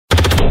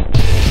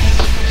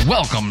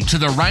Welcome to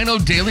the Rhino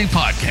Daily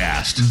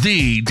Podcast,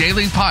 the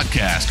daily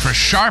podcast for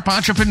sharp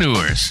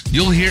entrepreneurs.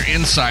 You'll hear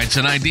insights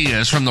and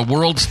ideas from the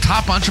world's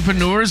top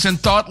entrepreneurs and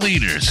thought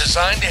leaders,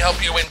 designed to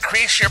help you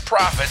increase your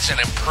profits and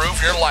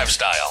improve your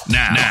lifestyle.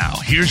 Now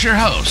here's your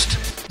host,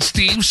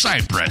 Steve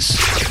Sipress.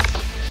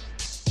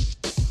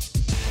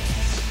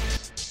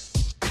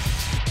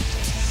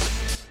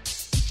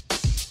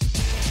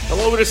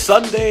 Hello, it is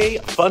Sunday,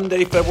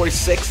 February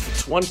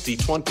 6th,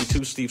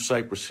 2022. Steve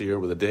Sipress here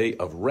with a day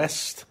of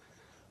rest,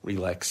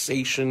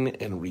 relaxation,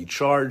 and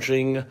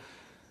recharging.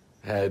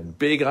 Had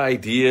big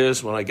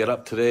ideas when I get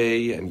up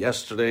today and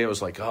yesterday. I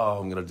was like,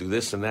 I'm going to do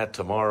this and that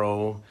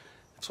tomorrow.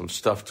 Some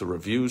stuff to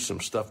review,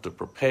 some stuff to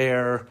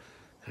prepare.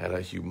 Had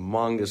a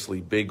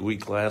humongously big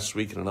week last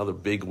week and another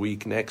big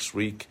week next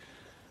week.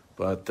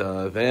 But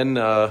then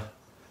I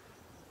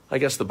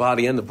guess the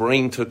body and the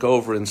brain took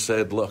over and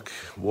said, look,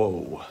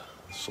 whoa,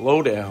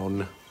 slow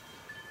down,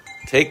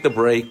 take the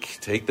break,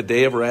 take the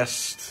day of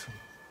rest.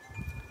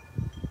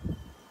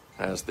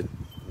 As the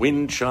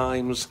wind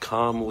chimes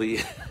calmly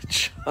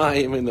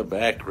chime in the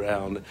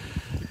background,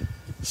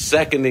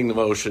 seconding the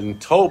motion.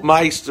 Tobe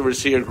Meister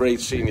is here, great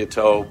seeing you,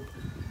 Tobe.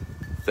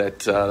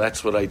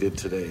 That's what I did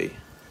today.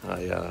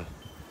 I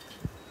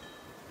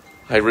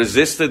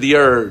resisted the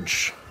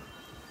urge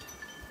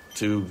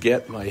to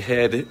get my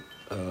head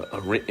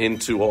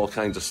into all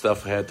kinds of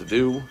stuff I had to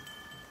do.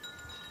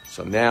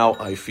 So now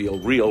I feel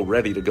real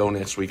ready to go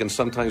next week. And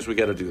sometimes we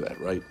got to do that,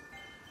 right?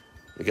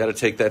 We got to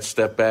take that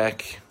step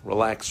back,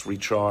 relax,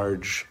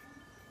 recharge,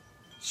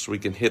 so we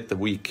can hit the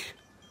week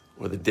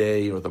or the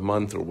day or the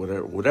month or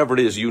whatever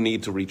it is you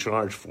need to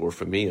recharge for.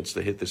 For me, it's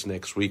to hit this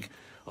next week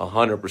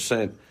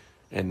 100%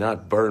 and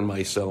not burn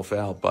myself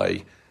out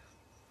by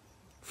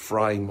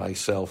frying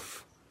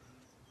myself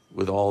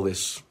with all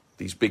these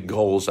big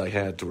goals I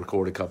had to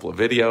record a couple of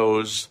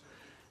videos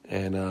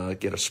and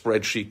get a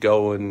spreadsheet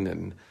going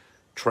and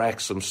track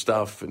some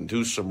stuff and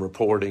do some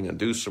reporting and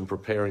do some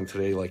preparing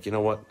today. Like, you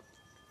know what?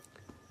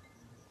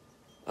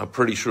 I'm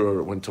pretty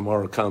sure when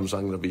tomorrow comes,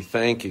 I'm going to be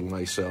thanking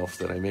myself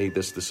that I made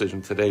this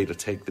decision today to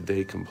take the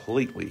day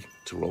completely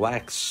to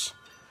relax,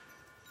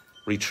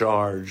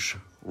 recharge,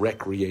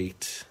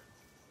 recreate,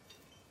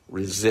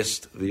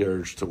 resist the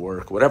urge to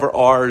work. Whatever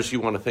R's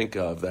you want to think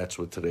of, that's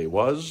what today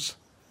was.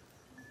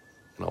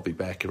 And I'll be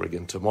back here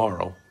again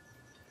tomorrow,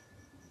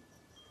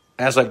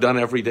 as I've done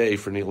every day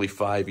for nearly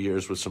 5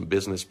 years, with some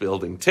business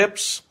building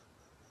tips.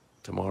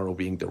 Tomorrow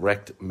being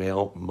Direct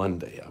Mail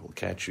Monday. I will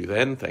catch you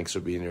then. Thanks for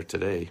being here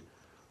today.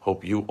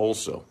 Hope you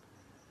also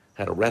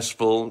had a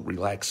restful,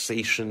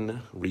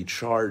 relaxation,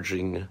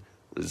 recharging,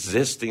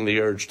 resisting the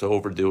urge to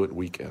overdo it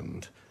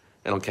weekend.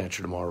 And I'll catch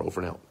you tomorrow.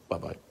 Over and out.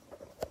 Bye-bye.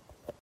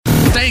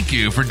 Thank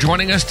you for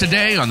joining us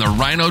today on the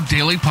Rhino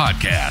Daily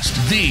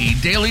Podcast, the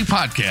daily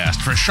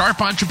podcast for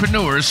sharp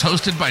entrepreneurs,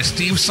 hosted by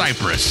Steve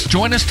Sipress.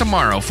 Join us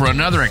tomorrow for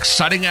another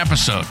exciting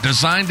episode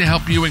designed to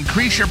help you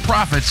increase your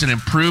profits and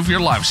improve your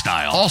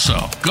lifestyle.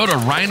 Also, go to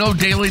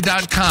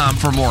rhinodaily.com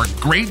for more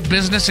great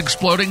business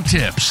exploding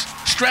tips,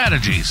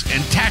 strategies,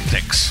 and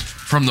tactics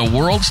from the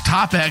world's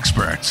top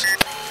experts.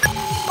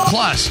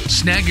 Plus,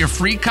 snag your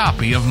free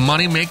copy of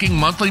Money Making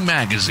Monthly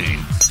magazine.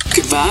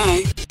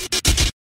 Goodbye.